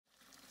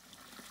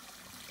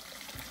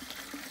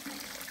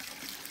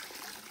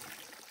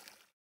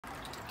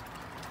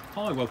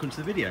Hi, welcome to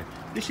the video.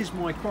 This is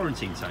my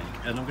quarantine tank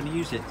and I'm going to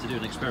use it to do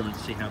an experiment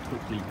to see how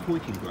quickly koi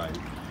can grow.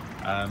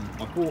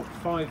 I bought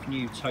 5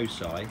 new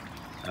Tosai,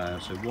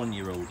 so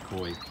 1-year-old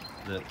koi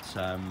that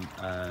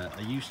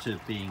are used to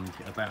being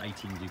about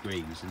 18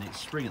 degrees, and it's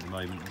spring at the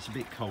moment. It's a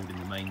bit cold in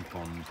the main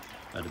pond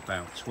at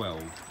about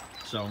 12,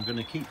 so I'm going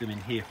to keep them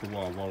in here for a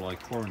while I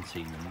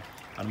quarantine them,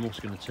 and I'm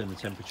also going to turn the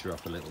temperature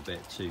up a little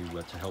bit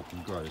to help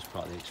them grow as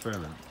part of the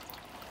experiment.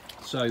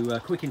 So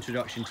quick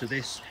introduction to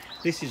this.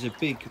 This is a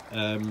big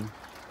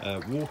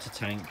water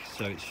tank,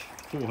 so it's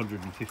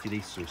 450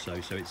 litres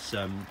or so it's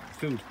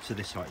filled to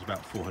this height. It's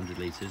about 400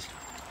 litres.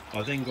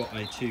 I've then got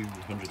a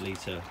 200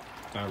 litre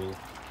barrel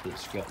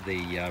that's got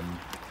the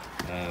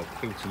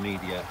filter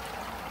media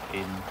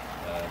in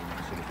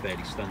sort of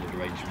fairly standard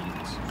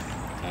arrangements,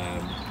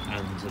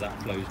 and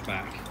that flows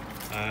back.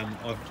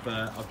 I've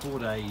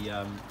bought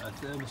a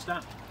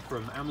thermostat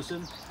from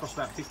Amazon. It costs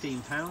about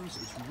 £15.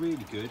 It's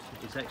really good,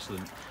 it's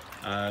excellent,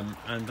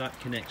 and that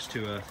connects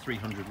to a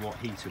 300 watt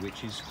heater,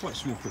 which is quite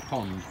small for a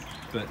pond,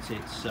 but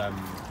it's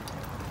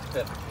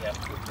perfectly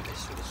adequate for this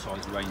sort of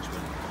size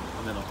arrangement.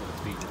 And then I've got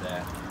a feeder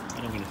there,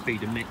 and I'm going to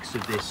feed a mix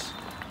of this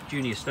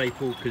Junior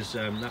Staple, because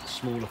that's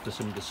smaller for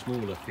some of the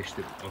smaller fish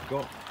that I've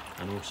got,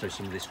 and also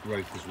some of this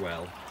growth as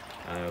well,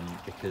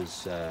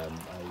 because yeah,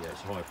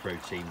 it's higher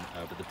protein,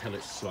 but the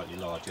pellets are slightly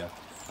larger,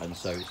 and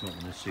so it's not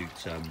going to suit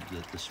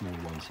the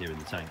smaller ones here in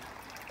the tank.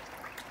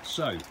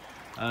 So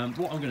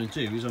what I'm going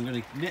to do is I'm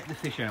going to net the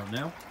fish out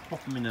now,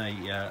 pop them in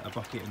a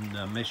bucket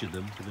and measure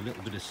them with a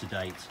little bit of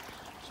sedate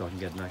so I can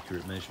get an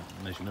accurate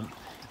measurement,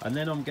 and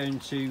then I'm going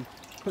to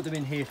put them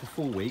in here for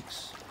 4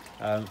 weeks,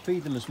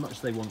 feed them as much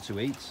as they want to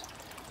eat,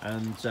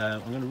 and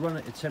I'm going to run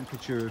at a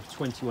temperature of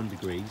 21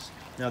 degrees.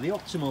 Now the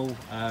optimal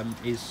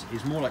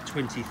is more like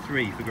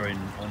 23 for growing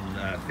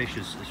on fish,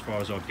 as far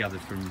as I've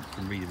gathered from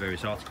reading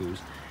various articles.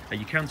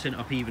 You can turn it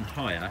up even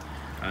higher,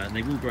 and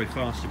they will grow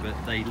faster, but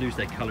they lose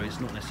their colour. It's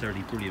not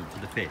necessarily brilliant for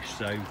the fish.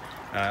 So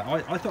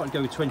I thought I'd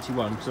go with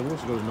 21, because I've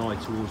also got an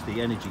eye towards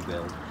the energy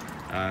bill,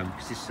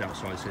 because this is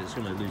outside, so it's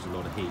going to lose a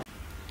lot of heat.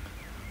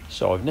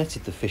 So I've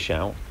netted the fish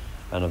out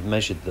and I've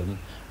measured them.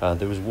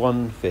 There was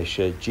one fish,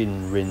 a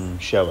Jinrin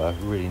Showa,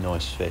 really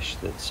nice fish,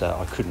 that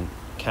I couldn't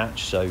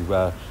catch, so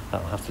I'll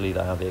have to leave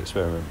that out of the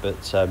experiment.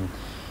 But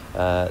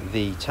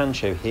the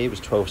Tancho here was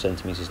 12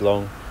 centimetres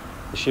long,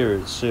 the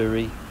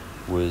Shiratsuri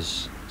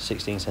was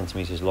 16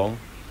 centimetres long,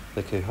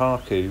 the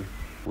Kohaku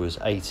was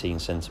 18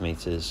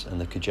 centimetres,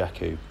 and the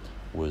Kujaku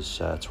was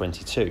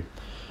 22.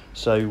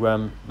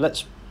 So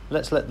let's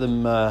let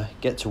them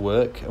get to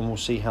work, and we'll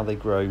see how they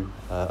grow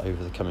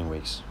over the coming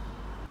weeks.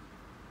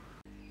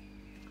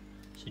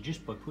 So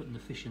just by putting the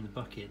fish in the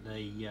bucket,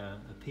 they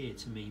appear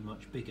to me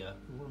much bigger.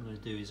 But what I'm going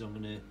to do is I'm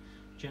going to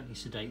gently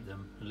sedate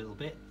them a little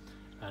bit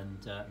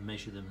and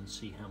measure them and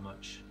see how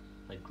much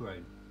they've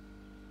grown.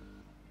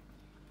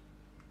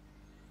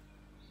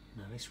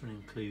 Now this one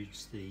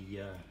includes the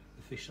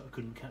fish that I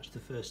couldn't catch the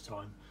first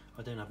time.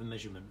 I don't have a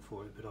measurement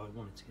for it, but I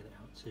wanted to get it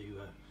out to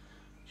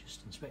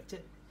just inspect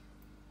it.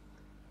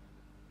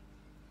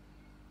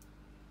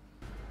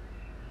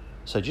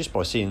 So just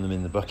by seeing them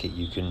in the bucket,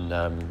 you can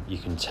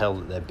tell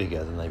that they're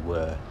bigger than they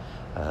were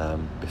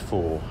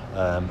before,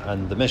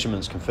 and the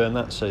measurements confirm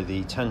that. So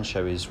the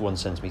Tancho is 1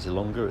 centimetre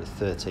longer at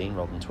 13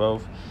 rather than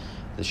 12.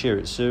 The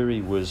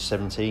Shiratsuri was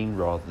 17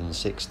 rather than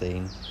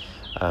 16.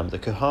 The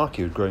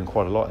Kohaku had grown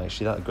quite a lot,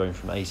 actually. That had grown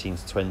from 18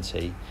 to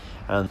 20,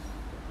 and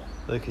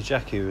the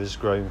Kujaku has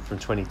grown from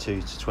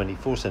 22 to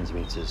 24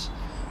 centimetres.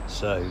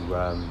 So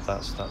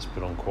that's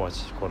put on quite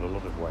a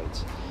lot of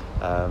weight.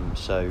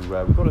 So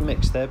we've got a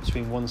mix there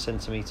between 1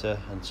 centimetre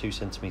and 2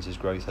 centimetres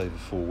growth over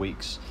 4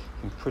 weeks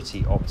in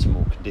pretty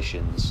optimal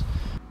conditions.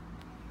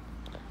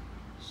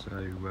 So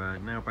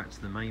now back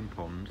to the main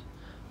pond.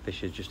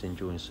 Fish are just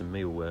enjoying some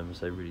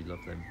mealworms, they really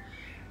love them.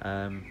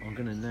 I'm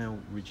going to now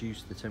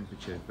reduce the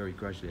temperature very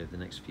gradually over the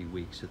next few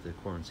weeks of the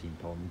quarantine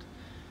pond,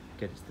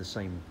 get it to the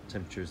same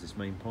temperature as this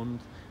main pond.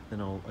 Then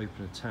I'll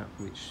open a tap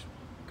which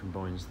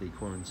combines the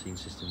quarantine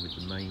system with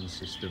the main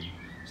system,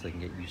 so they can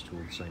get used to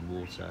all the same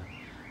water.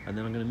 And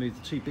then I'm going to move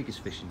the 2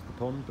 biggest fish into the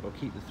pond, but I'll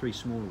keep the 3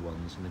 smaller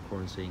ones in the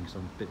quarantine because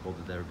I'm a bit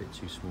bothered they're a bit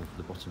too small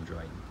for the bottom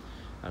drain.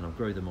 And I'll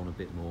grow them on a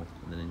bit more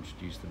and then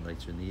introduce them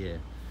later in the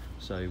year.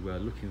 So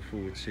looking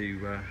forward to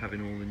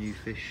having all the new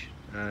fish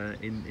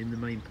in the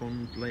main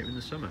pond later in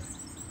the summer.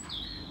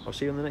 I'll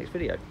see you on the next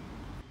video.